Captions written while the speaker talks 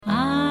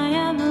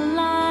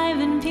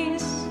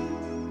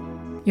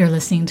You're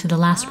listening to the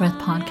Last Breath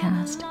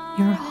Podcast,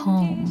 your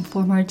home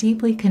for more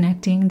deeply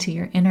connecting to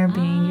your inner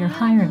being, your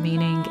higher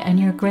meaning, and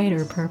your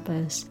greater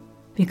purpose,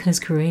 because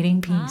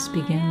creating peace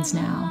begins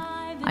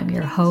now. I'm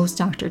your host,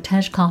 Dr.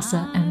 Tej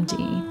Khalsa,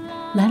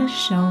 MD. Let us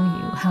show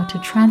you how to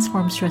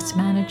transform stress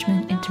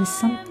management into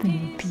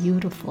something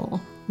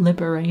beautiful,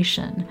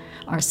 liberation.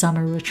 Our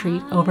summer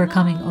retreat,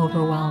 Overcoming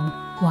Overwhelm,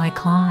 Why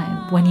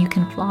Climb When You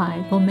Can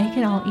Fly, will make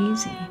it all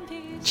easy.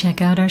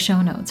 Check out our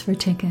show notes for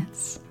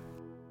tickets.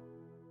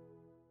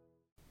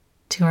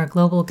 To our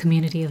global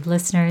community of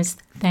listeners,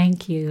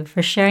 thank you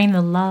for sharing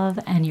the love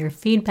and your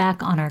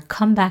feedback on our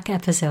comeback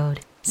episode.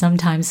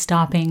 Sometimes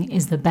stopping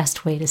is the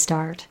best way to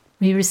start.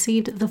 We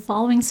received the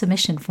following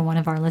submission from one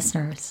of our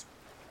listeners.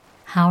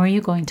 How are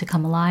you going to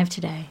come alive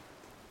today?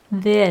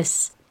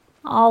 This,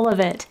 all of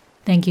it.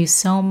 Thank you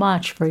so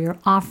much for your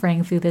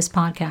offering through this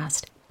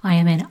podcast. I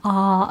am in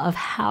awe of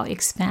how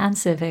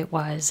expansive it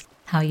was,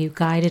 how you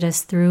guided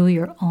us through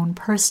your own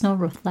personal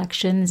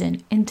reflections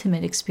and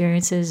intimate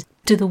experiences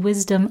to the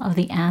wisdom of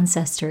the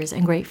ancestors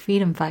and great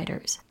freedom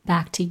fighters,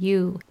 back to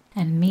you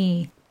and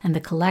me and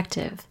the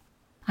collective.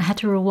 I had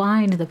to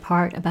rewind the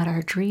part about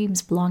our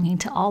dreams belonging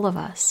to all of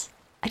us.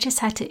 I just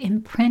had to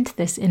imprint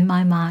this in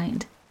my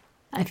mind.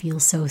 I feel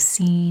so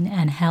seen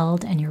and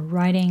held, and your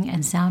writing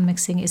and sound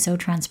mixing is so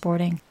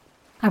transporting.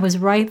 I was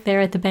right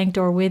there at the bank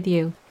door with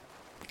you.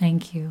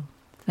 Thank you.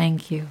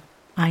 Thank you.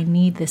 I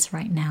need this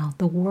right now.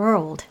 The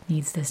world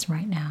needs this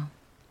right now.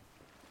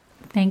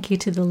 Thank you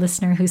to the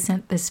listener who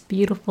sent this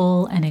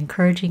beautiful and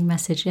encouraging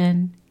message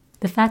in.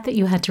 The fact that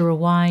you had to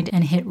rewind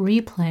and hit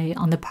replay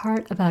on the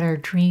part about our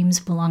dreams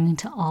belonging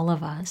to all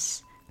of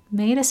us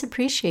made us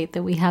appreciate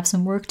that we have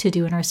some work to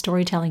do in our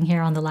storytelling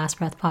here on the Last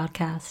Breath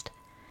Podcast.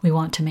 We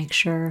want to make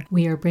sure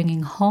we are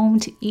bringing home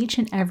to each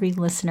and every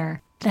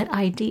listener that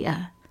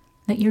idea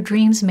that your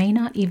dreams may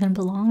not even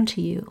belong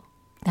to you,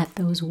 that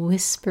those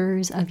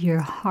whispers of your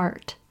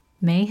heart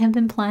may have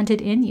been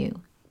planted in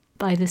you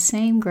by the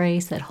same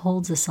grace that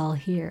holds us all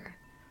here,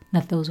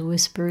 that those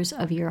whispers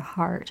of your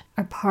heart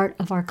are part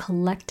of our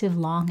collective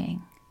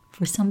longing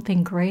for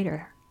something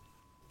greater,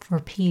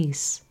 for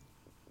peace.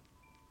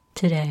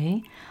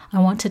 Today, I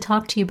want to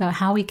talk to you about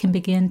how we can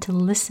begin to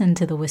listen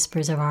to the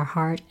whispers of our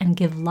heart and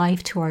give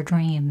life to our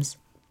dreams.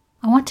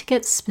 I want to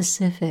get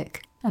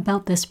specific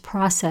about this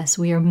process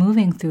we are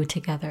moving through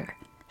together,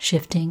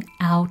 shifting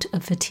out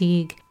of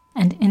fatigue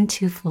and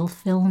into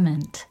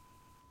fulfillment.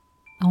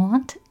 I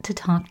want to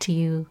talk to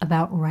you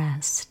about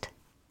rest.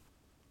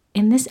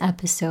 In this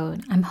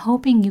episode, I'm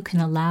hoping you can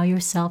allow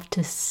yourself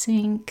to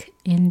sink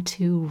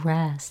into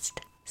rest.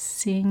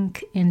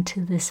 Sink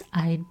into this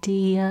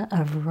idea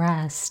of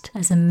rest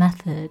as a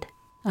method,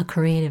 a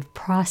creative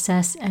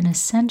process, an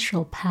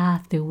essential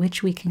path through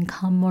which we can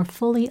come more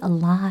fully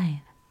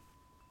alive.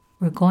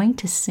 We're going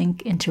to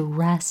sink into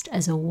rest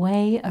as a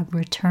way of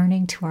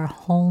returning to our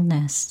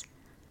wholeness,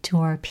 to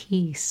our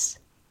peace.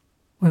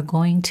 We're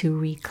going to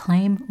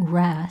reclaim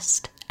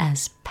rest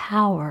as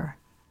power,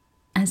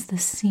 as the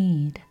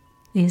seed,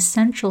 the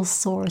essential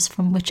source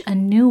from which a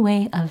new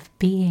way of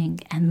being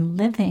and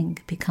living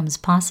becomes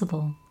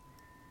possible.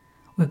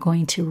 We're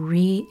going to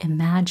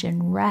reimagine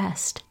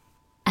rest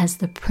as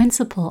the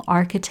principal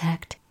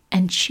architect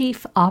and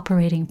chief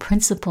operating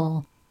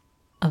principle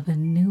of a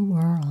new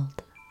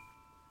world.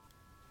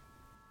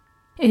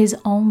 It is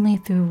only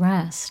through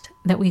rest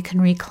that we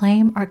can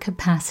reclaim our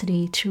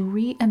capacity to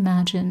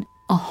reimagine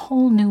a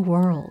whole new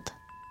world,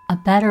 a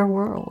better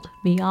world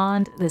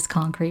beyond this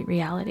concrete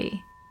reality.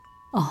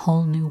 A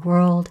whole new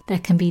world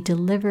that can be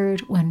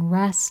delivered when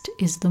rest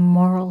is the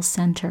moral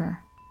center.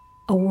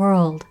 A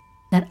world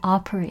that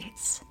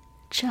operates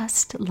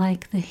just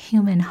like the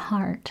human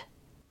heart.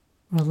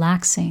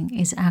 Relaxing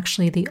is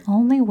actually the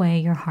only way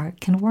your heart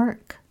can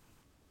work.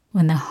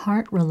 When the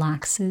heart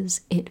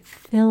relaxes, it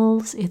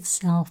fills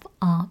itself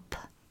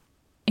up.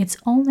 It's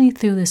only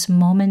through this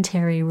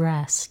momentary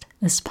rest,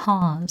 this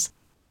pause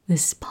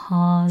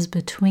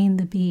between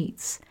the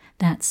beats,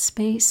 that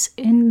space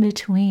in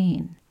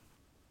between.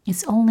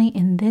 It's only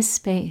in this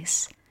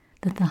space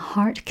that the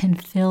heart can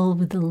fill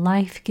with the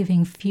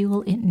life-giving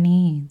fuel it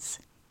needs.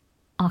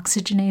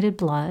 Oxygenated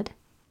blood,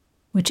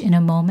 which in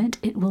a moment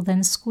it will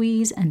then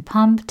squeeze and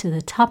pump to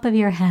the top of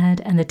your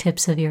head and the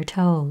tips of your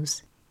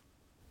toes.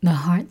 The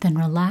heart then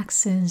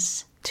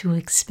relaxes to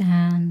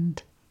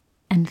expand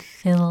and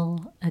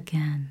fill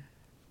again.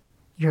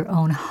 Your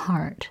own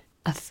heart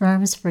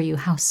affirms for you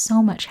how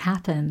so much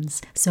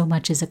happens, so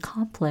much is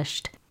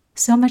accomplished,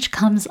 so much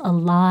comes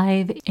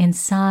alive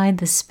inside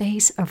the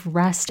space of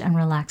rest and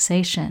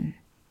relaxation.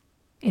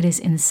 It is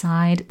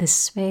inside this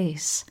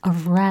space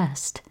of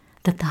rest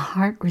that the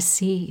heart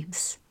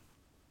receives,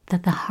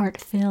 that the heart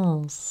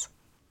fills,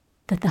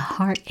 that the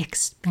heart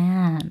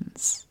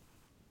expands.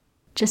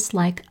 Just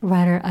like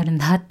writer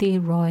Arundhati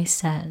Roy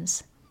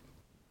says,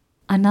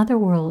 another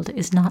world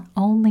is not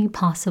only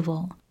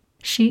possible,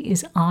 she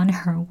is on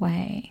her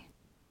way.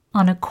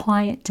 On a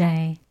quiet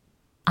day,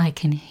 I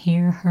can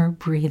hear her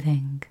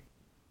breathing.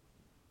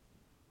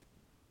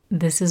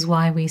 This is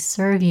why we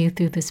serve you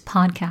through this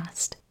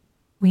podcast.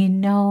 We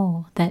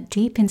know that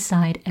deep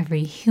inside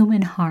every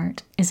human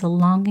heart is a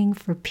longing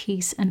for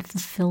peace and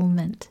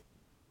fulfillment,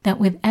 that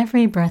with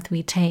every breath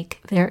we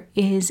take, there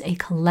is a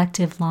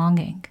collective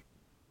longing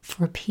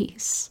for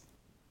peace.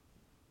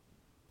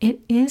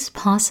 It is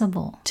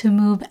possible to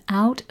move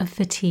out of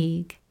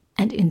fatigue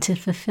and into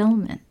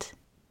fulfillment.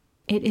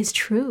 It is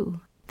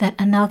true that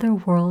another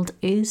world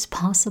is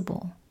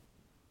possible,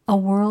 a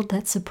world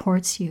that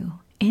supports you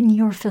in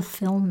your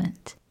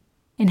fulfillment,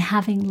 in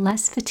having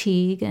less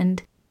fatigue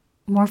and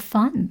more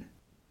fun.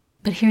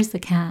 But here's the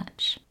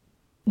catch.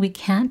 We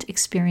can't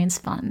experience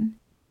fun.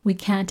 We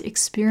can't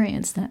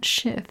experience that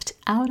shift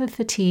out of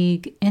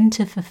fatigue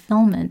into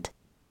fulfillment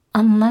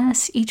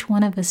unless each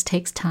one of us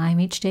takes time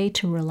each day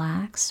to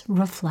relax,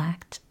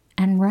 reflect,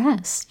 and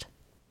rest.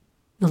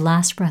 The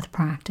last breath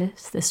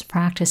practice, this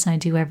practice I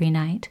do every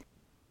night,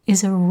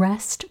 is a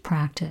rest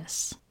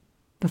practice.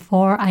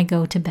 Before I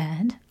go to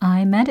bed,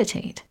 I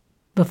meditate.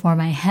 Before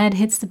my head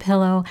hits the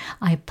pillow,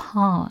 I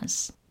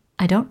pause.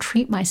 I don't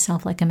treat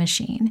myself like a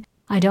machine.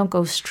 I don't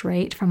go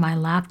straight from my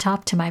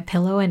laptop to my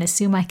pillow and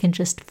assume I can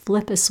just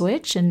flip a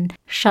switch and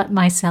shut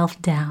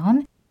myself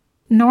down.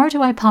 Nor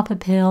do I pop a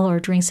pill or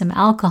drink some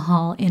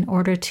alcohol in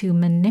order to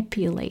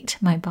manipulate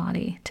my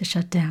body to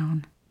shut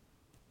down.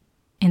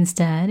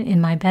 Instead,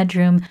 in my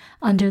bedroom,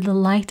 under the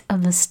light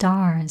of the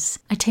stars,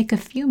 I take a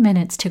few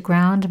minutes to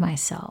ground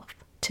myself,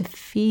 to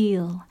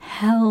feel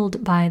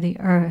held by the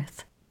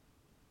earth.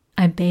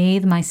 I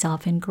bathe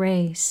myself in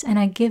grace, and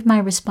I give my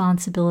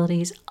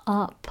responsibilities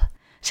up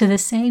to the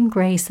same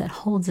grace that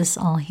holds us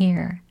all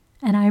here,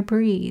 and I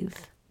breathe.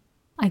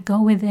 I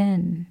go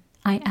within.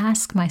 I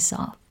ask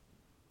myself,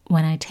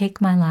 when I take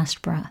my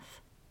last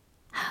breath,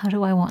 how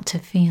do I want to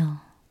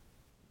feel?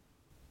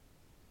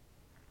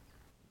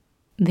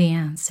 The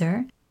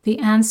answer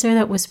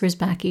that whispers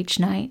back each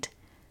night,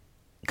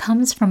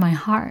 comes from my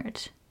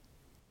heart.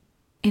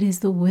 It is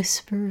the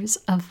whispers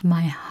of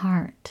my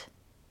heart.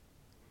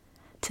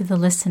 To the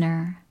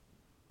listener,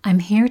 I'm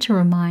here to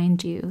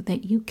remind you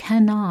that you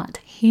cannot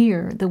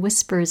hear the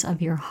whispers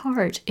of your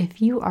heart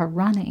if you are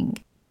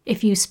running,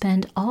 if you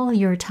spend all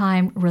your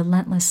time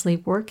relentlessly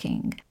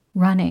working,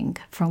 running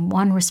from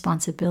one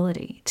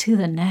responsibility to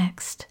the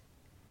next.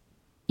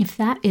 If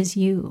that is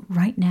you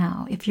right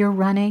now, if you're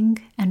running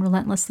and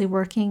relentlessly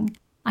working,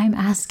 I'm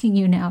asking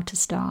you now to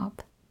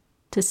stop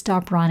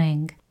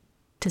running,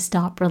 to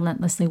stop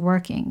relentlessly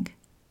working.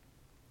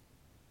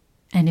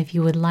 And if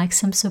you would like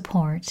some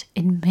support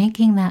in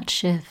making that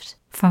shift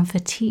from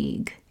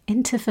fatigue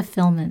into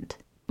fulfillment,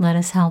 let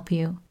us help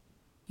you.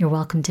 You're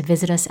welcome to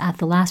visit us at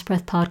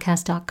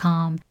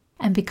thelastbreathpodcast.com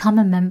and become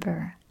a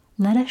member.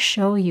 Let us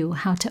show you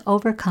how to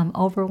overcome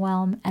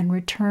overwhelm and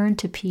return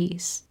to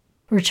peace.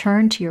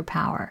 Return to your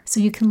power so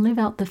you can live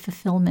out the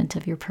fulfillment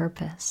of your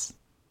purpose.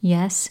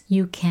 Yes,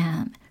 you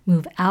can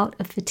move out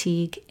of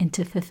fatigue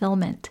into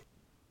fulfillment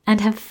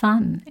and have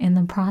fun in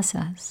the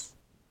process.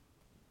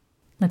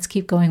 Let's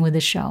keep going with the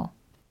show.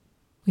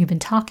 We've been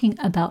talking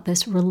about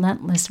this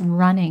relentless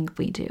running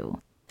we do,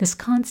 this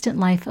constant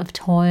life of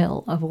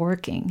toil, of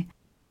working.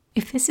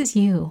 If this is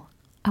you,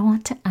 I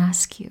want to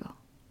ask you,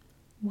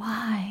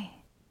 why?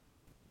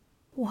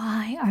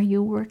 Why are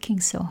you working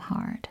so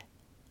hard?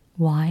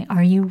 Why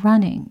are you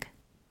running?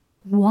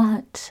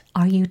 What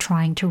are you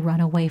trying to run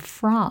away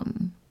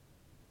from?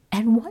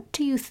 And what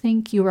do you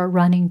think you are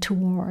running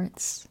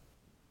towards?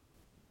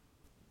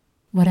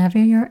 Whatever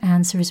your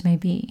answers may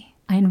be,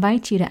 I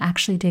invite you to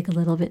actually dig a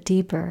little bit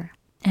deeper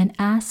and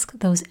ask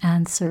those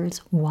answers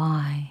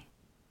why,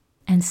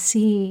 and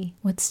see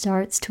what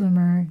starts to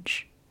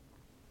emerge.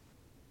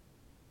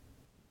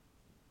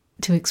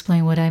 To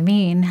explain what I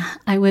mean,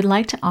 I would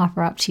like to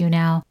offer up to you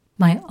now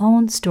my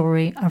own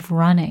story of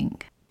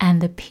running and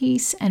the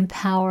peace and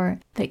power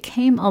that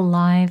came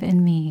alive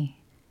in me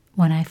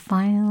when I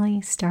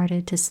finally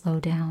started to slow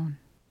down.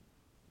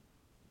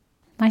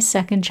 My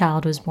second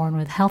child was born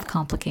with health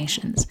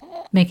complications,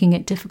 making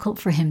it difficult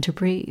for him to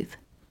breathe.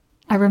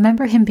 I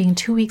remember him being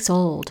 2 weeks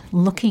old,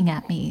 looking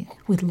at me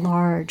with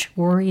large,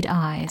 worried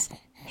eyes,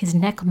 his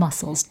neck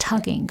muscles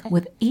tugging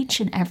with each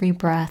and every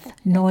breath,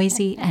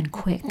 noisy and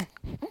quick.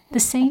 The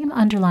same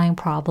underlying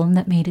problem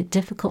that made it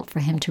difficult for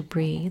him to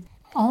breathe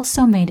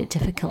also made it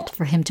difficult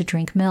for him to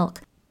drink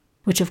milk,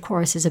 which of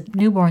course is a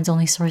newborn's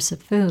only source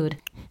of food.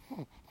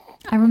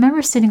 I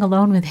remember sitting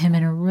alone with him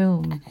in a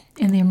room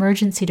in the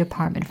emergency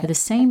department for the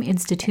same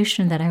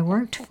institution that I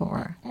worked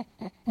for.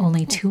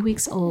 Only 2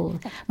 weeks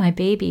old, my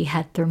baby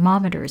had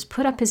thermometers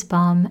put up his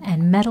bum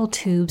and metal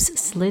tubes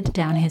slid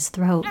down his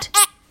throat.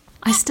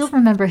 I still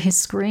remember his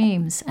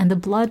screams and the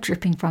blood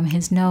dripping from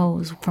his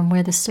nose from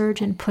where the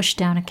surgeon pushed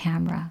down a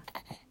camera.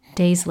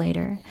 Days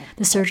later,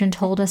 the surgeon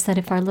told us that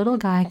if our little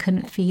guy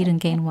couldn't feed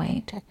and gain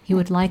weight, he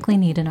would likely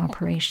need an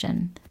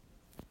operation.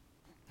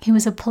 He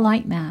was a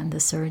polite man, the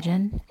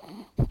surgeon.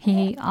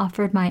 He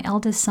offered my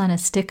eldest son a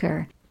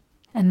sticker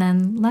and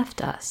then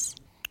left us.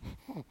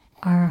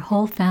 Our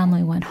whole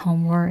family went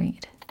home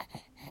worried,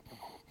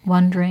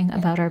 wondering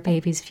about our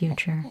baby's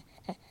future.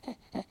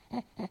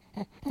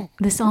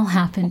 This all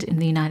happened in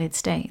the United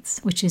States,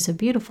 which is a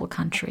beautiful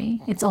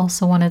country. It's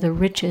also one of the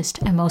richest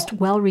and most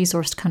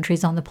well-resourced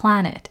countries on the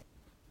planet.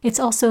 It's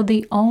also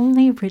the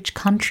only rich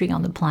country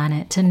on the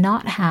planet to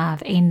not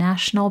have a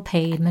national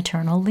paid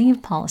maternal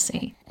leave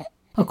policy.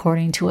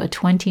 According to a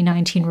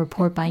 2019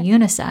 report by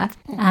UNICEF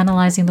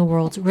analyzing the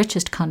world's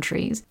richest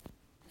countries,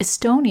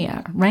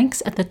 Estonia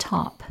ranks at the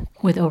top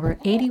with over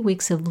 80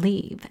 weeks of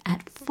leave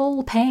at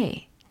full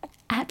pay.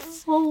 At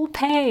full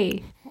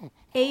pay!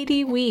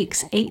 80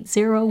 weeks,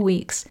 80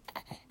 weeks.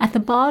 At the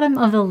bottom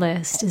of the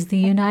list is the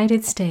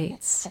United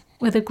States,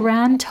 with a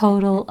grand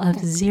total of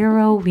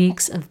 0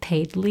 weeks of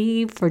paid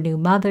leave for new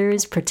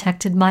mothers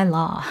protected by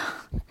law.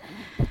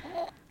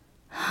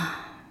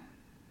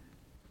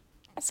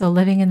 So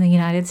living in the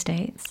United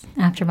States,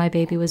 after my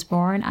baby was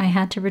born, I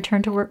had to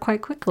return to work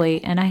quite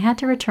quickly, and I had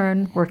to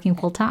return working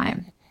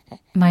full-time.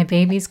 My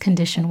baby's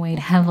condition weighed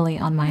heavily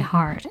on my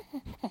heart,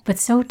 but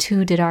so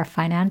too did our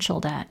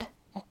financial debt.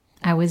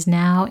 I was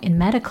now in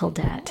medical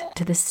debt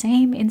to the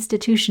same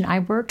institution I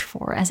worked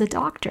for as a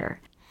doctor.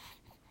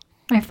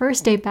 My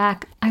first day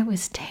back, I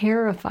was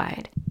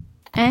terrified.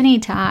 Any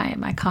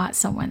time I caught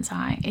someone's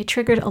eye, it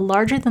triggered a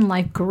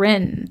larger-than-life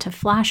grin to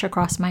flash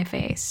across my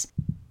face.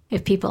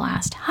 If people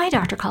asked, "Hi,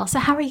 Dr. Khalsa,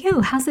 how are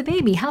you? How's the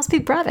baby? How's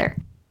Big Brother?"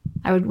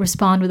 I would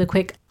respond with a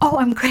quick, "Oh,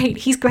 I'm great.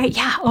 He's great.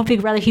 Yeah. Oh,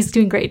 Big Brother, he's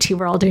doing great too.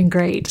 We're all doing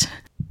great."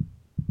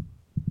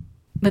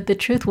 But the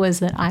truth was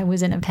that I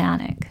was in a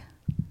panic.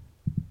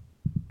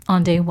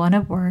 On day 1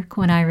 of work,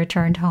 when I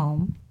returned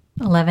home,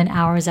 11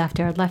 hours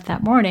after I'd left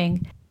that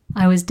morning,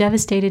 I was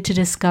devastated to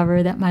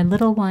discover that my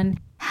little one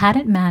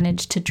hadn't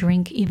managed to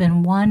drink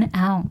even 1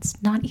 ounce,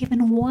 not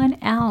even 1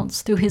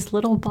 ounce, through his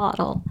little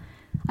bottle.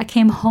 I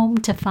came home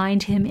to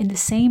find him in the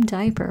same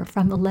diaper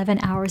from 11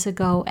 hours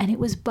ago, and it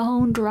was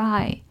bone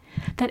dry.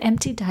 That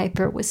empty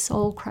diaper was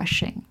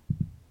soul-crushing.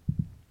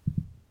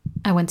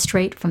 I went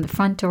straight from the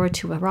front door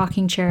to a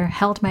rocking chair,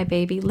 held my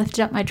baby,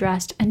 lifted up my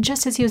dress, and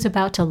just as he was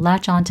about to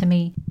latch onto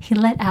me, he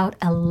let out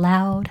a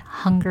loud,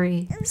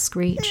 hungry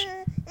screech,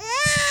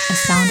 a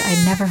sound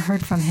I'd never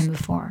heard from him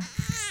before.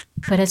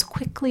 But as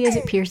quickly as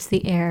it pierced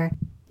the air,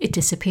 it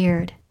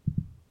disappeared.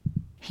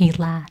 He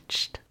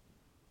latched.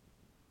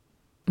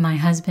 My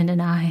husband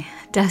and I,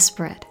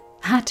 desperate,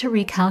 had to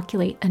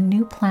recalculate a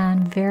new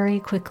plan very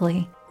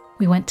quickly.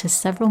 We went to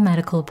several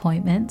medical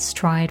appointments,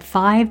 tried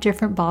 5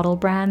 different bottle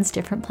brands,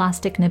 different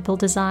plastic nipple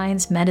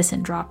designs,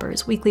 medicine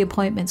droppers, weekly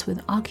appointments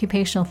with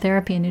occupational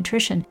therapy and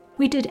nutrition.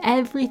 We did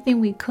everything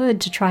we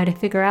could to try to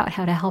figure out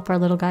how to help our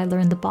little guy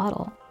learn the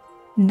bottle.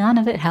 None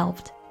of it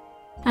helped.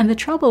 And the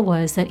trouble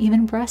was that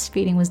even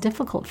breastfeeding was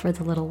difficult for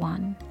the little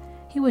one.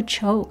 He would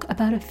choke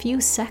about a few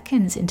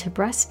seconds into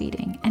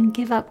breastfeeding and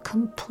give up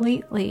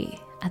completely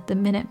at the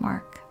minute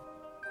mark.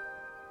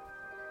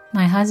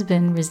 My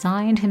husband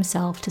resigned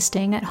himself to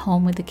staying at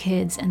home with the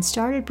kids and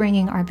started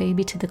bringing our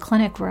baby to the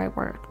clinic where I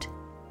worked.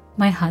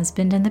 My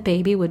husband and the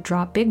baby would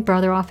drop Big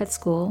Brother off at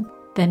school,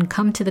 then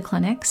come to the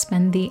clinic,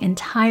 spend the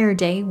entire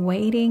day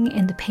waiting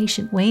in the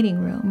patient waiting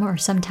room, or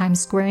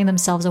sometimes squaring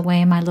themselves away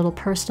in my little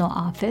personal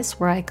office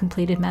where I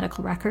completed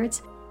medical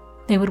records.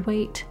 They would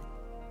wait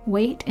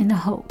in the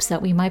hopes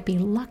that we might be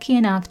lucky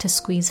enough to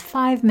squeeze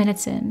 5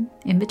 minutes in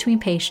between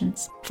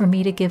patients, for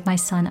me to give my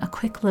son a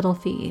quick little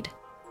feed.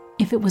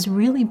 If it was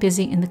really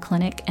busy in the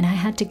clinic and I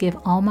had to give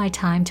all my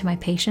time to my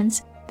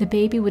patients, the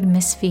baby would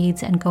miss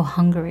feeds and go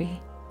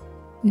hungry.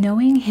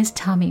 Knowing his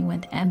tummy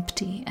went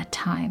empty at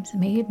times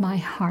made my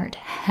heart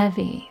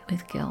heavy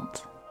with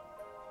guilt.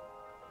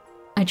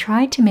 I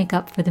tried to make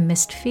up for the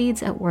missed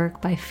feeds at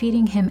work by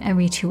feeding him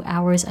every 2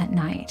 hours at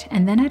night,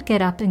 and then I'd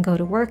get up and go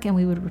to work and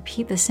we would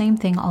repeat the same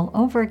thing all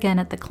over again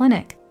at the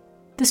clinic.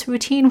 This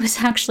routine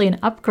was actually an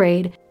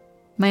upgrade.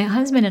 My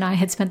husband and I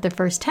had spent the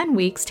first 10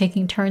 weeks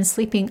taking turns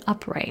sleeping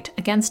upright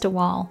against a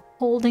wall,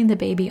 holding the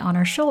baby on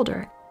our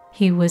shoulder.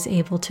 He was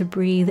able to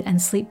breathe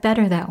and sleep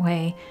better that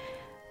way,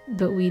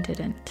 but we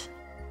didn't.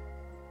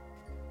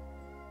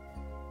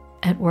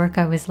 At work,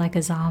 I was like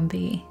a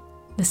zombie.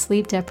 The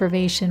sleep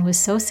deprivation was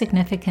so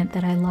significant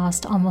that I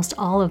lost almost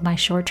all of my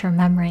short-term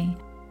memory.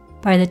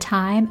 By the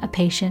time a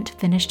patient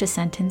finished a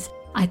sentence,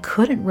 I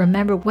couldn't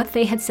remember what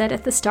they had said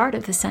at the start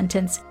of the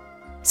sentence.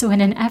 So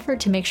in an effort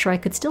to make sure I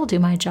could still do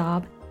my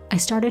job, I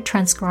started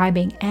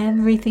transcribing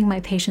everything my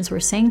patients were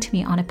saying to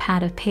me on a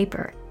pad of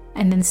paper,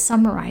 and then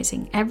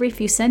summarizing every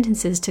few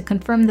sentences to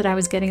confirm that I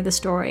was getting the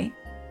story.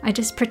 I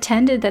just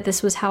pretended that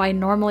this was how I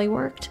normally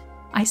worked.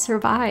 I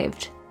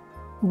survived,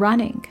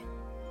 running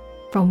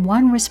from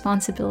one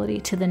responsibility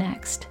to the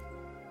next.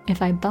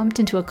 If I bumped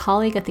into a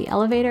colleague at the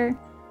elevator,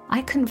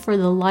 I couldn't for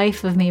the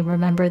life of me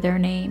remember their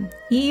name,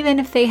 even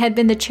if they had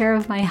been the chair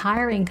of my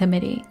hiring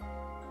committee.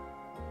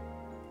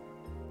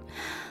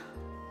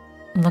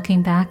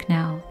 Looking back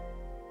now,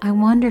 I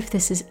wonder if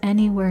this is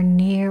anywhere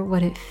near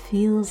what it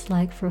feels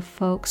like for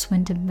folks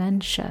when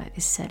dementia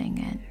is setting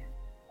in.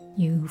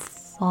 You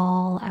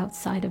fall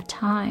outside of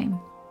time.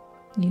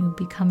 You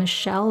become a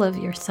shell of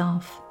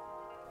yourself.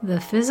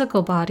 The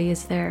physical body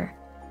is there,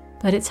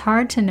 but it's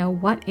hard to know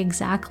what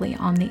exactly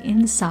on the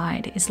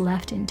inside is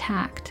left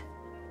intact.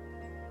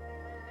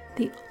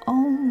 The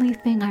only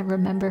thing I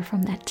remember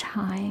from that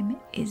time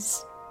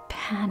is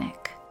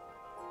panic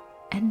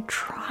and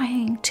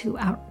trying to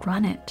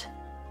outrun it.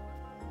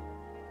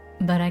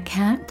 But I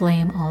can't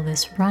blame all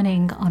this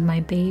running on my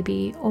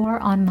baby or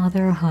on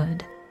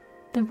motherhood.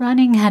 The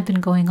running had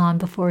been going on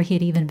before he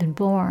had even been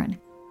born.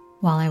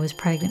 While I was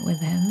pregnant with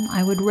him,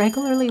 I would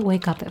regularly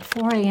wake up at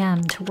 4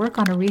 a.m. to work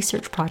on a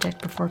research project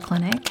before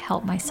clinic,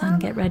 help my son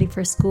get ready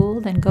for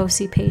school, then go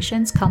see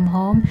patients, come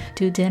home,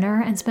 do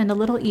dinner, and spend a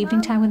little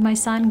evening time with my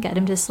son, get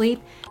him to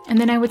sleep, and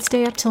then I would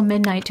stay up till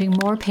midnight doing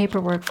more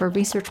paperwork for a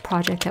research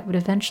project that would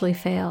eventually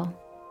fail.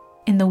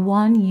 In the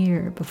 1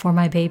 year before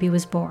my baby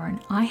was born,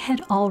 I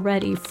had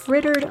already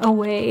frittered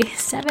away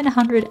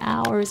 700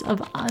 hours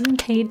of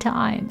unpaid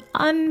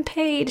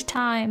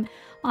time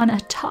on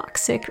a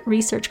toxic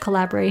research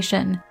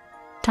collaboration.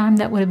 Time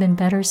that would have been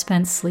better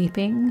spent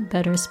sleeping,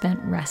 better spent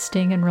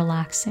resting and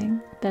relaxing,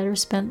 better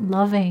spent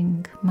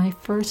loving my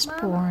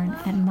firstborn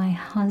and my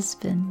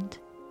husband.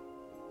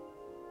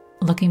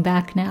 Looking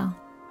back now,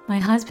 my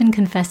husband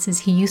confesses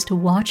he used to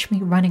watch me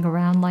running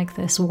around like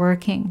this,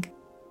 working,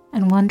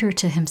 and wonder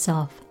to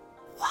himself,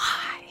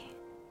 why?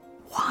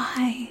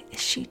 Why is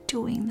she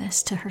doing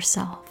this to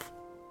herself?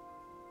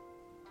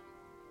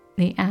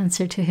 The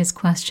answer to his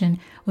question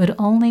would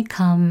only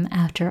come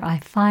after I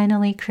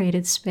finally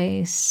created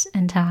space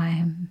and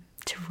time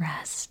to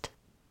rest.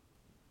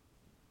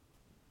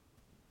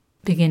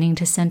 Beginning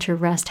to center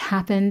rest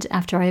happened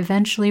after I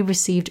eventually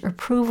received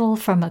approval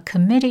from a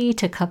committee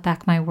to cut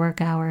back my work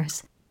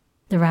hours.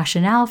 The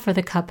rationale for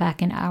the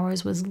cutback in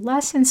hours was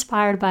less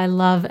inspired by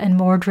love and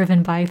more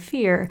driven by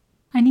fear.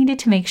 I needed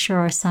to make sure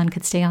our son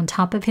could stay on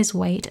top of his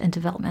weight and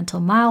developmental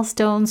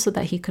milestones so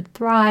that he could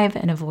thrive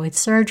and avoid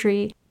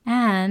surgery.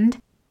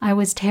 And I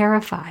was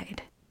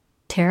terrified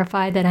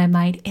that I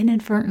might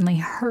inadvertently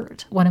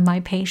hurt one of my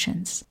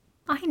patients.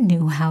 I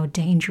knew how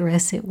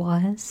dangerous it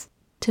was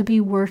to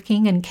be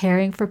working and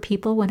caring for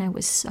people when I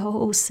was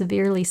so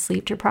severely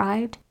sleep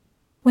deprived.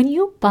 When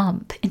you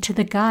bump into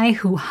the guy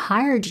who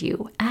hired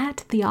you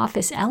at the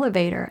office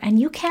elevator and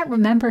you can't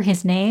remember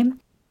his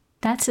name,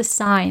 that's a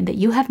sign that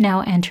you have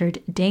now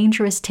entered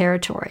dangerous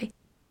territory.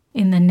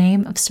 In the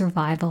name of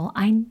survival,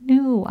 I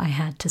knew I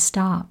had to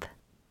stop.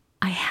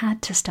 I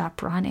had to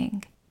stop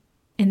running.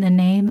 In the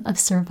name of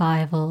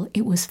survival,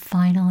 it was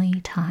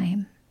finally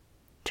time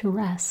to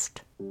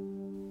rest.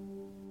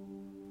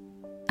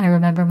 I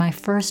remember my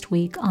first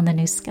week on the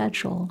new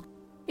schedule.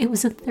 It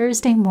was a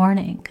Thursday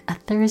morning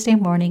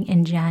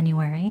in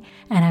January,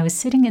 and I was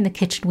sitting in the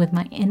kitchen with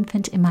my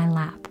infant in my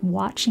lap,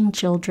 watching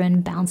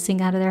children bouncing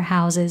out of their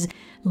houses,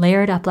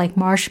 layered up like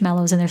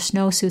marshmallows in their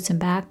snowsuits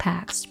and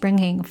backpacks,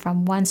 springing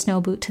from one snow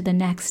boot to the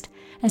next,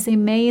 as they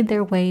made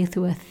their way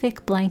through a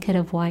thick blanket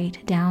of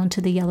white down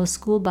to the yellow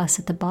school bus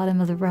at the bottom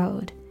of the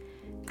road.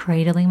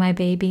 Cradling my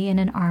baby in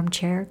an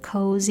armchair,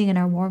 cozy in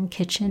our warm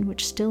kitchen,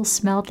 which still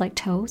smelled like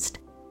toast,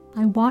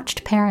 I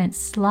watched parents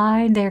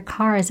slide their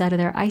cars out of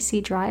their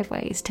icy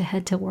driveways to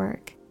head to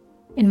work.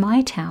 In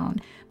my town,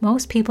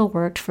 most people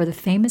worked for the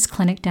famous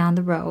clinic down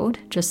the road,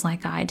 just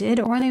like I did,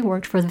 or they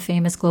worked for the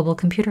famous global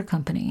computer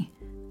company.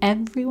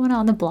 Everyone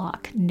on the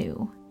block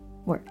knew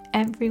where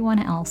everyone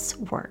else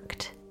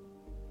worked.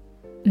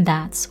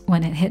 That's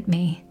when it hit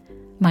me.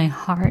 My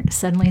heart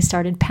suddenly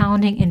started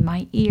pounding in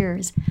my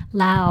ears,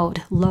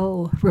 loud,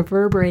 low,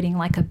 reverberating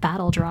like a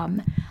battle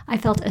drum. I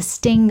felt a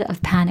sting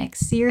of panic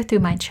sear through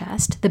my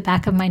chest. The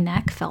back of my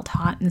neck felt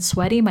hot and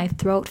sweaty. My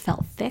throat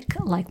felt thick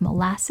like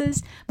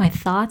molasses. My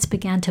thoughts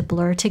began to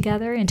blur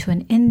together into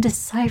an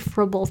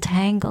indecipherable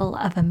tangle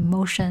of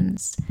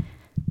emotions.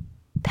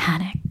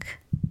 Panic.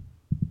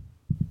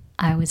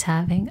 I was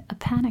having a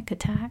panic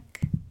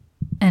attack.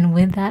 And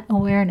with that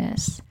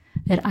awareness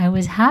that I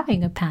was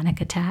having a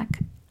panic attack,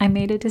 I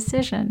made a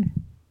decision.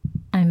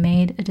 I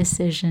made a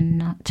decision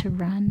not to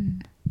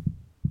run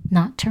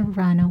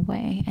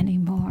away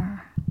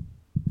anymore.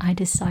 I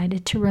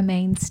decided to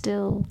remain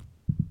still,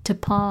 to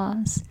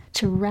pause,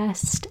 to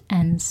rest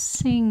and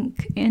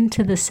sink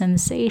into the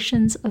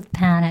sensations of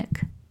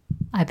panic.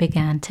 I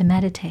began to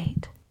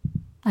meditate.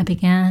 I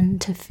began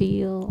to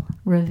feel,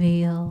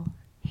 reveal,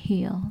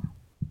 heal.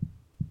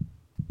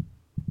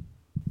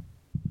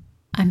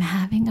 I'm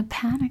having a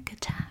panic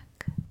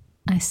attack,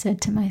 I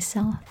said to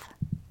myself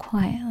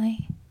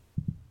quietly.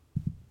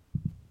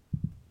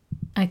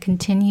 I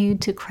continued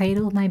to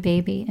cradle my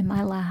baby in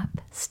my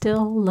lap,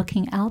 still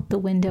looking out the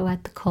window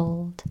at the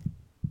cold.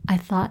 I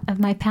thought of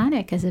my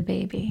panic as a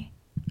baby.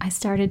 I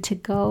started to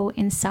go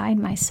inside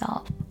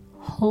myself,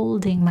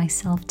 holding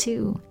myself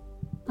too.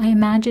 I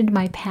imagined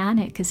my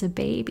panic as a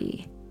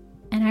baby,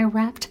 and I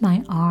wrapped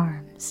my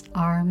arms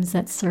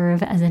that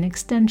serve as an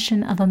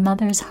extension of a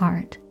mother's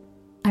heart.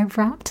 I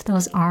wrapped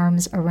those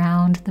arms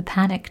around the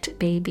panicked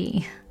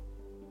baby.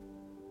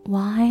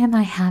 Why am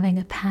I having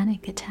a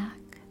panic attack?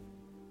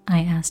 I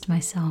asked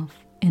myself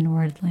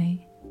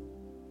inwardly.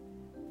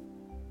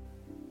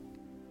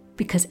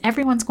 Because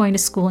everyone's going to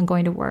school and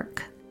going to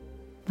work,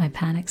 my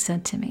panic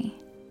said to me.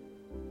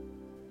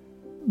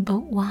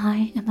 But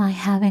why am I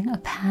having a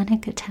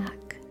panic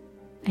attack?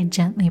 I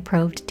gently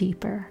probed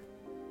deeper.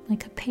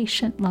 like a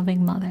patient,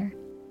 loving mother.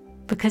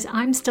 Because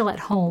I'm still at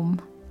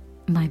home,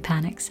 my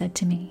panic said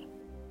to me.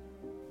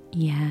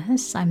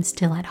 Yes, I'm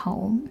still at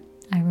home,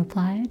 I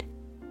replied.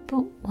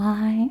 But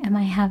why am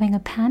I having a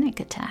panic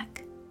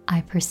attack?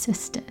 I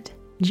persisted,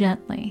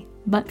 gently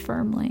but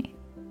firmly.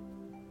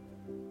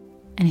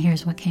 And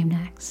here's what came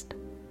next.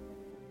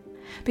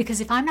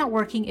 Because if I'm not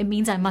working, it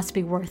means I must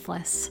be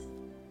worthless.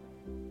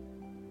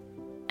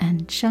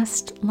 And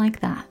just like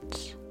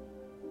that,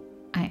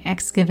 I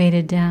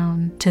excavated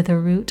down to the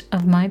root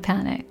of my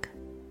panic,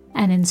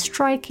 and in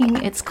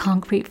striking its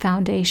concrete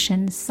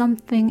foundation,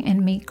 something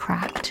in me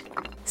cracked.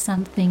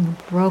 Something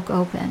broke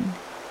open.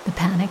 The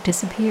panic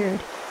disappeared,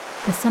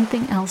 but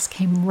something else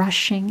came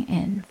rushing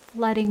in,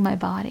 flooding my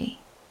body.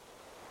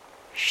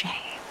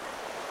 Shame.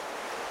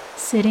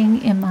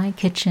 Sitting in my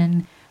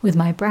kitchen with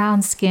my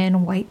brown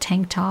skin, white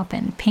tank top,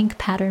 and pink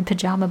patterned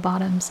pajama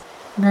bottoms,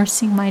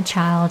 nursing my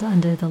child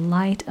under the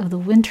light of the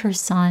winter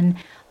sun,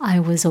 I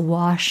was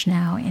awash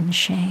now in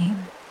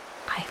shame.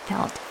 I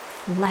felt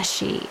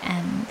fleshy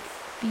and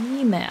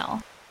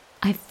female.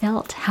 I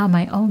felt how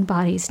my own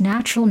body's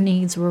natural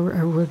needs were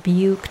a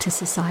rebuke to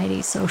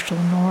society's social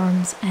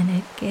norms, and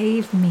it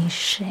gave me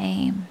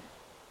shame.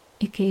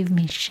 It gave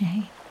me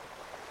shame.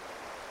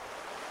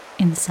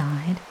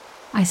 Inside,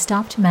 I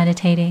stopped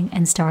meditating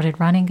and started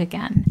running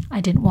again.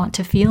 I didn't want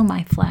to feel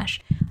my flesh.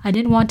 I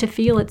didn't want to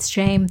feel its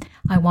shame.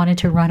 I wanted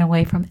to run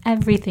away from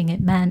everything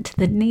it meant,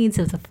 the needs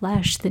of the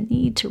flesh, the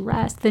need to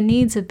rest, the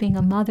needs of being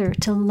a mother,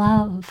 to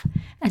love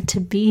and to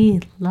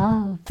be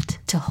loved,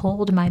 to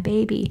hold my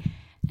baby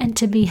and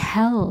to be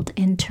held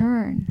in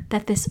turn,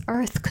 that this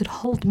earth could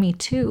hold me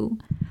too.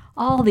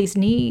 All these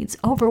needs,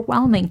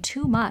 overwhelming,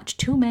 too much,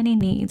 too many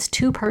needs,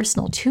 too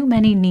personal, too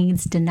many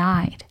needs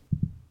denied.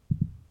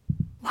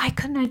 Why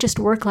couldn't I just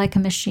work like a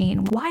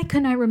machine? Why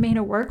couldn't I remain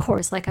a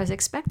workhorse like I was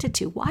expected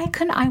to? Why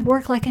couldn't I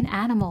work like an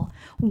animal?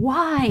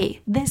 Why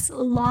this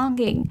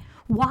longing?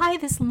 Why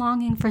this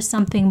longing for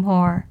something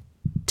more?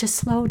 To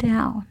slow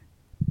down,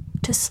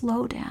 to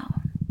slow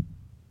down,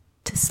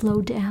 to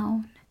slow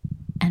down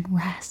and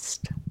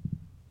rest.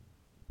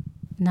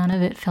 None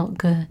of it felt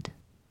good.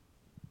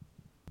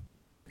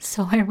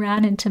 So I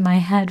ran into my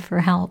head for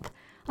help.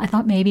 I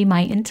thought maybe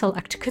my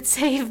intellect could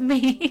save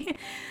me.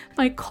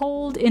 My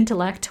cold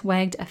intellect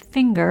wagged a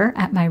finger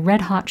at my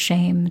red-hot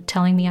shame,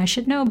 telling me I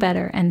should know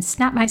better, and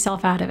snapped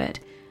myself out of it.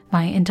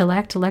 My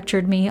intellect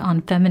lectured me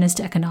on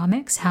feminist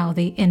economics, how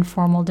the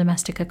informal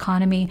domestic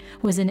economy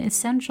was an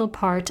essential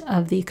part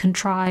of the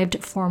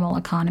contrived formal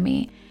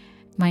economy.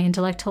 My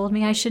intellect told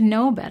me I should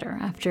know better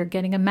after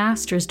getting a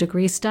master's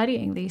degree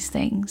studying these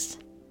things.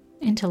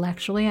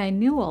 Intellectually, I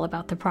knew all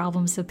about the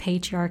problems of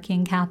patriarchy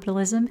and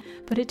capitalism,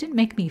 but it didn't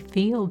make me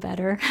feel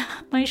better.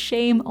 My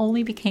shame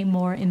only became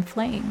more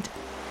inflamed.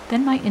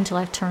 Then my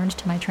intellect turned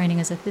to my training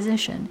as a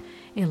physician.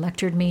 It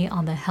lectured me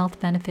on the health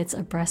benefits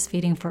of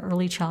breastfeeding for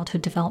early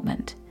childhood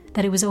development,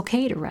 that it was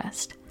okay to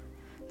rest.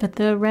 But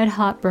the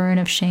red-hot burn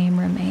of shame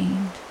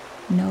remained.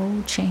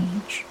 No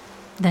change.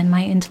 Then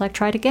my intellect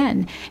tried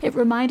again. It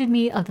reminded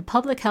me of the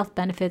public health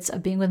benefits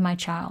of being with my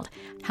child,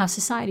 how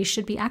society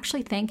should be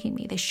actually thanking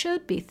me. They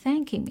should be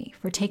thanking me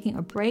for taking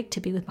a break to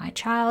be with my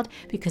child,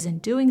 because in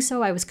doing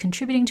so I was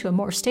contributing to a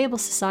more stable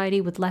society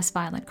with less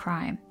violent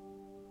crime.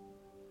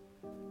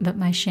 But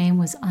my shame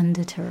was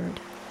undeterred.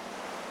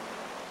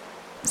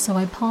 So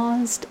I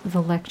paused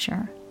the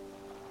lecture.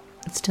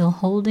 Still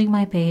holding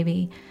my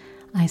baby,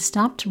 I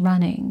stopped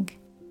running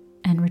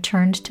and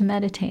returned to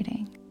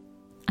meditating.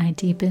 I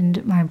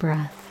deepened my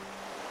breath.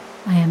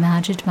 I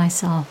imagined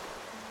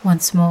myself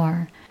once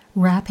more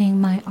wrapping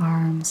my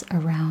arms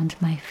around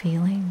my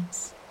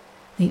feelings,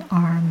 the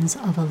arms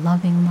of a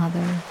loving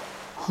mother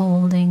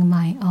holding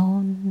my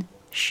own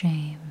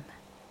shame.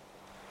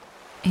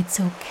 It's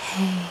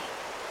okay,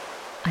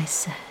 I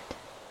said.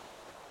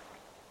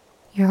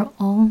 You're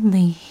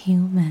only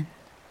human.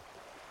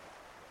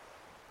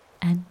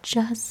 And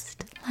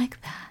just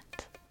like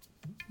that,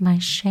 my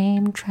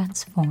shame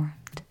transformed.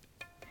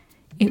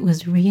 It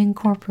was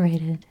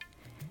reincorporated,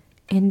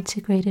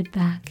 integrated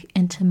back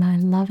into my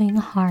loving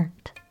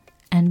heart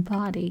and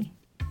body.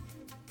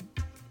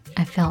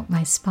 I felt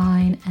my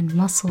spine and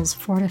muscles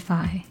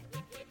fortify.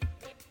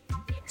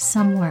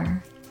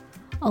 Somewhere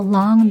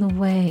along the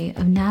way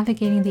of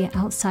navigating the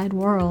outside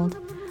world,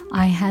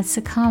 I had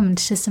succumbed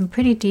to some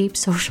pretty deep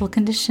social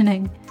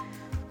conditioning.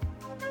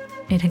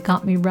 It had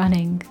got me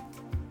running.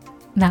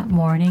 That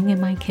morning in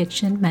my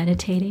kitchen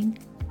meditating,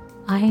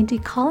 I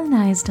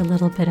decolonized a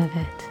little bit of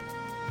it.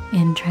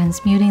 In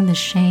transmuting the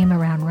shame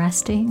around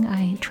resting,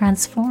 I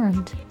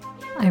transformed.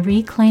 I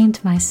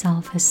reclaimed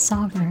myself as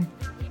sovereign,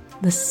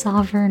 the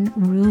sovereign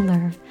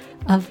ruler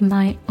of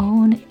my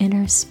own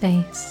inner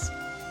space.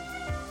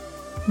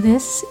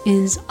 This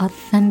is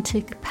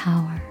authentic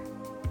power,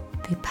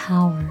 the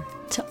power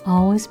to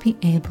always be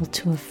able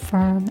to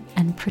affirm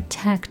and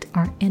protect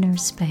our inner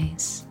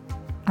space,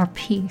 our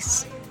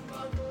peace,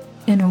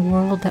 in a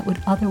world that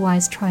would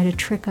otherwise try to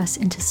trick us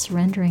into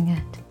surrendering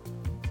it,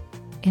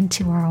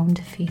 into our own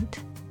defeat.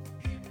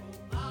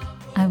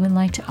 I would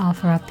like to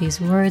offer up these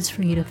words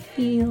for you to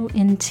feel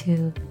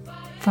into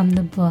from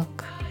the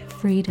book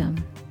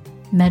Freedom,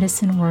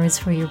 Medicine Words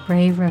for Your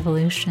Brave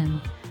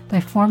Revolution by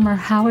former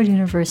Howard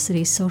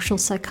University social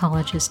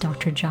psychologist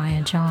Dr.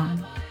 Jaya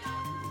John.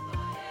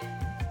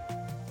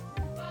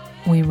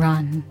 We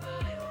run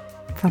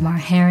from our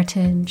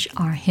heritage,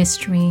 our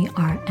history,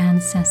 our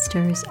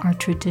ancestors, our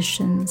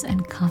traditions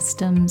and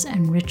customs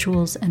and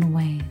rituals and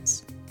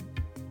ways.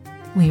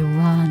 We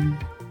run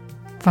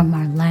from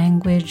our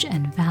language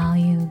and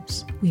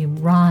values. We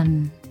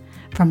run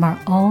from our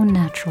own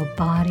natural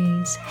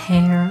bodies,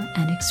 hair,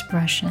 and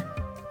expression.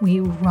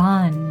 We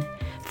run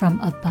from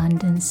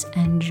abundance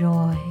and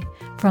joy,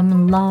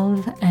 from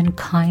love and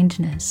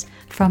kindness,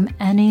 from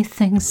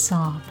anything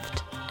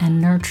soft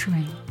and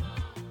nurturing.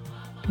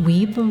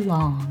 We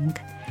belong,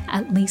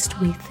 at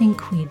least we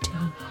think we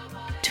do,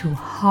 to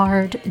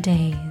hard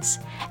days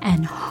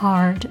and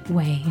hard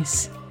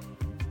ways.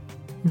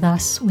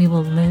 Thus we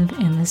will live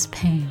in this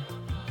pain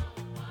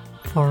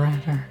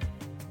forever.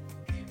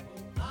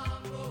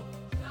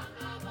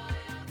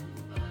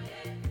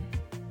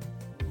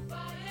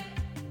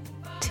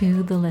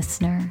 To the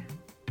listener,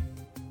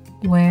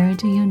 where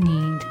do you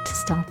need to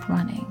stop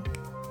running?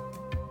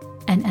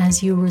 And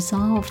as you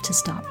resolve to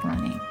stop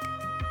running,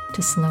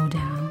 to slow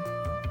down,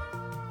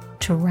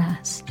 to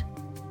rest,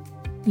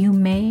 you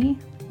may,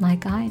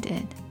 like I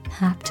did,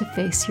 have to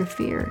face your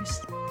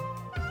fears.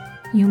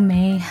 You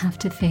may have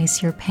to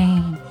face your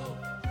pain.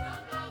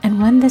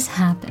 And when this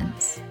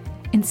happens,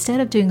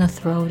 instead of doing a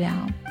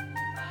throwdown,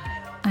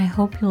 I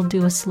hope you'll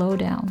do a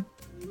slowdown.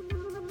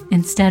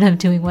 Instead of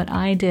doing what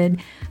I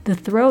did, the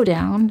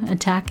throwdown,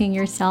 attacking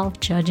yourself,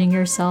 judging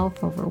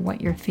yourself over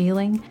what you're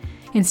feeling,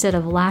 instead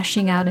of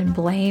lashing out in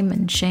blame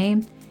and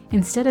shame,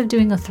 instead of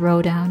doing a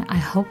throwdown, I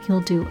hope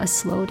you'll do a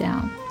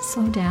slowdown.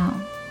 Slow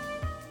down.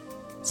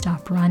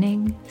 Stop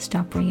running,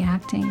 stop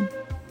reacting.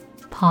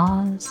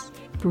 Pause,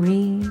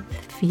 breathe,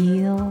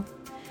 feel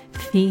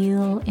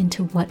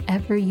into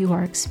whatever you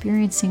are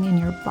experiencing in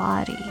your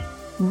body.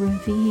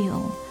 Reveal.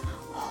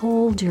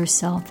 Hold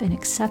yourself in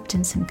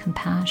acceptance and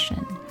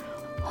compassion.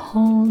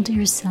 Hold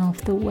yourself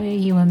the way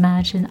you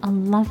imagine a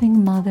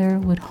loving mother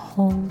would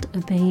hold a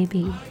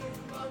baby.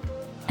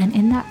 And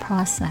in that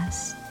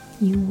process,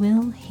 you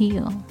will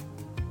heal.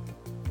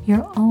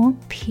 Your own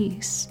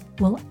peace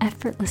will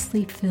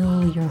effortlessly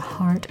fill your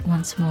heart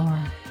once more.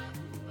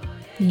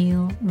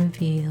 Feel,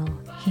 reveal,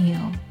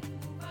 heal.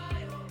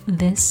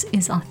 This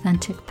is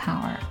authentic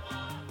power.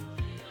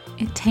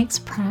 It takes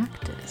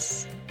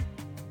practice,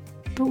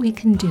 but we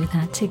can do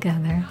that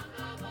together.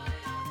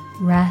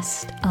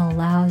 Rest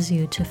allows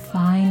you to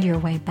find your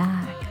way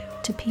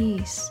back to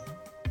peace,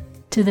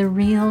 to the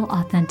real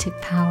authentic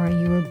power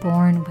you were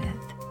born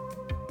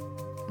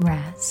with.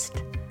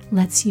 Rest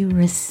lets you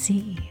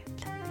receive.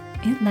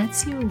 It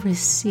lets you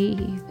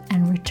receive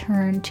and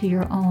return to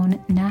your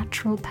own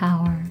natural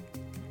power,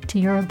 to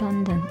your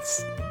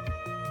abundance.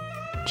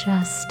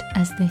 Just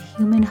as the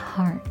human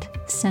heart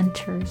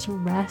centers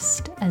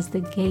rest as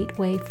the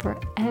gateway for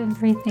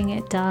everything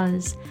it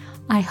does,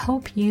 I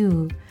hope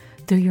you,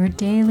 through your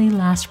daily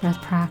last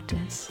breath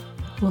practice,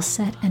 will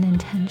set an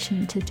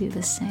intention to do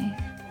the same.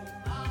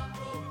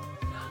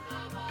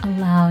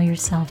 Allow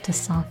yourself to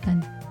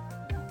soften,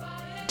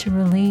 to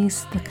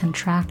release the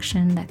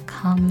contraction that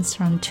comes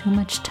from too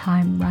much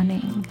time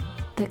running,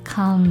 that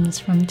comes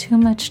from too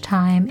much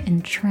time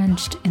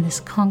entrenched in this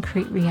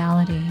concrete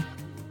reality.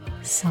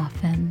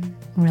 Soften,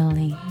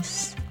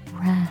 release,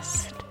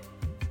 rest.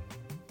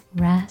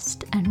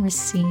 Rest and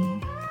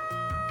receive.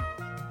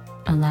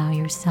 Allow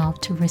yourself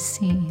to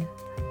receive,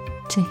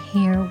 to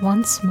hear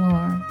once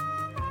more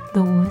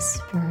the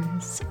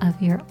whispers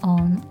of your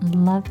own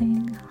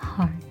loving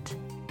heart.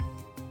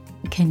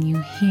 Can you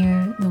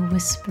hear the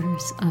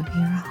whispers of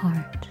your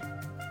heart?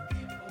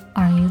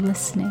 Are you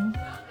listening?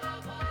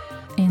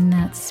 In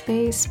that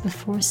space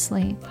before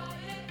sleep,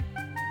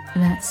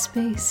 that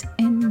space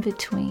in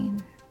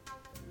between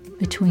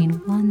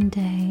one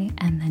day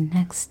and the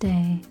next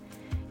day,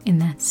 in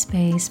that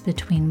space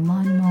between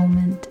one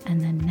moment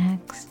and the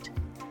next,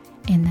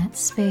 in that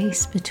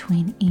space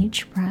between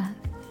each breath,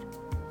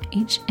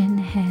 each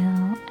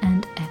inhale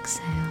and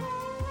exhale,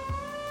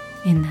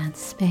 in that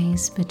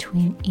space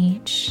between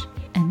each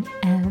and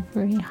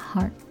every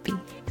heartbeat,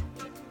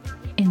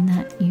 in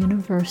that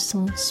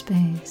universal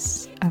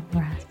space of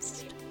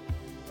rest.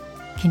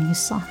 Can you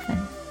soften?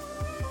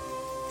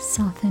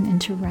 Soften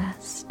into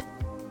rest.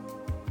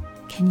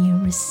 Can you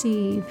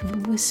receive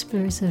the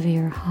whispers of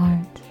your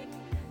heart,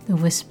 the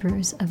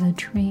whispers of a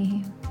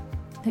dream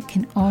that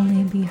can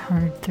only be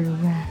heard through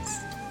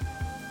rest?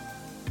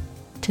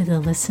 To the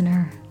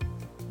listener,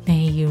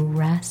 may you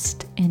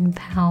rest in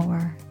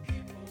power,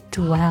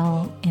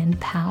 dwell in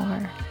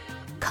power,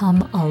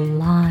 come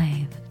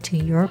alive to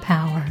your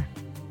power.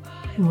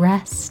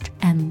 Rest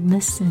and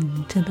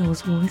listen to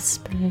those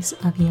whispers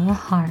of your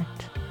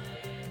heart,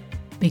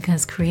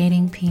 because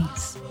creating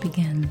peace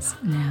begins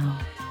now.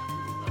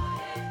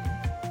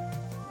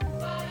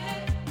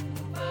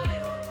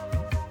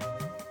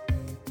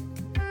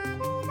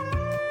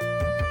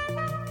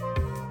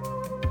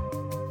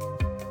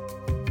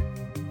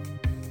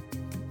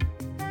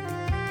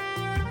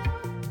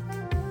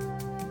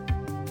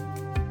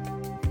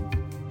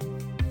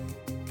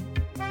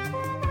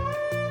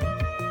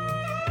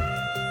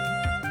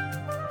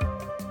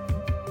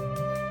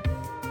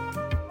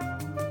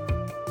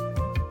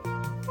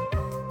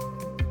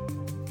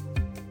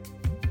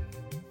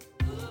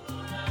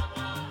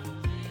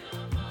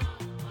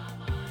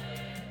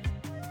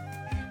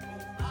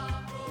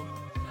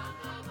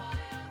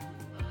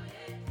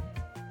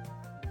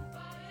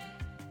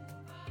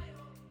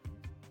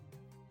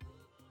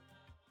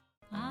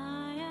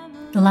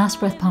 The Last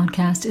Breath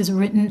podcast is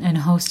written and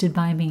hosted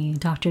by me,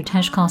 Dr.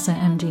 Tej Khalsa,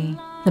 MD.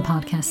 The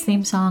podcast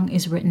theme song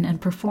is written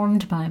and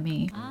performed by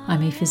me.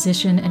 I'm a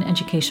physician and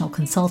educational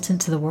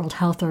consultant to the World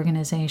Health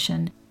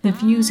Organization. The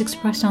views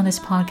expressed on this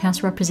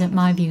podcast represent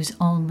my views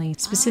only,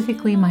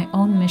 specifically my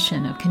own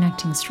mission of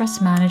connecting stress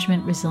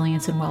management,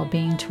 resilience, and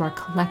well-being to our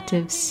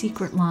collective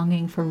secret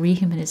longing for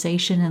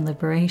rehumanization and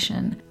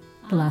liberation.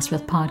 The Last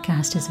Breath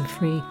podcast is a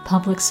free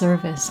public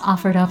service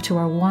offered up to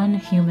our one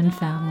human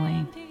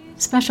family.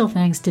 Special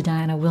thanks to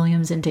Diana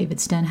Williams and David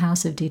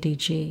Stenhouse of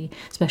DDG.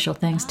 Special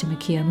thanks to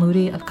Makia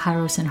Moody of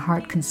Kairos and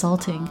Heart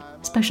Consulting.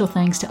 Special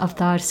thanks to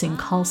Avtar Singh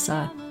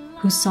Khalsa,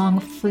 whose song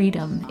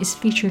Freedom is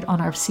featured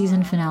on our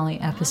season finale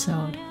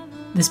episode.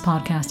 This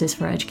podcast is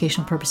for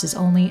educational purposes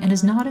only and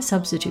is not a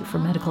substitute for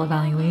medical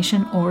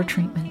evaluation or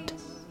treatment.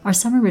 Our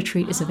summer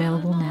retreat is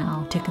available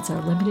now. Tickets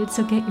are limited,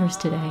 so get yours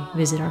today.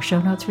 Visit our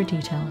show notes for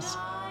details.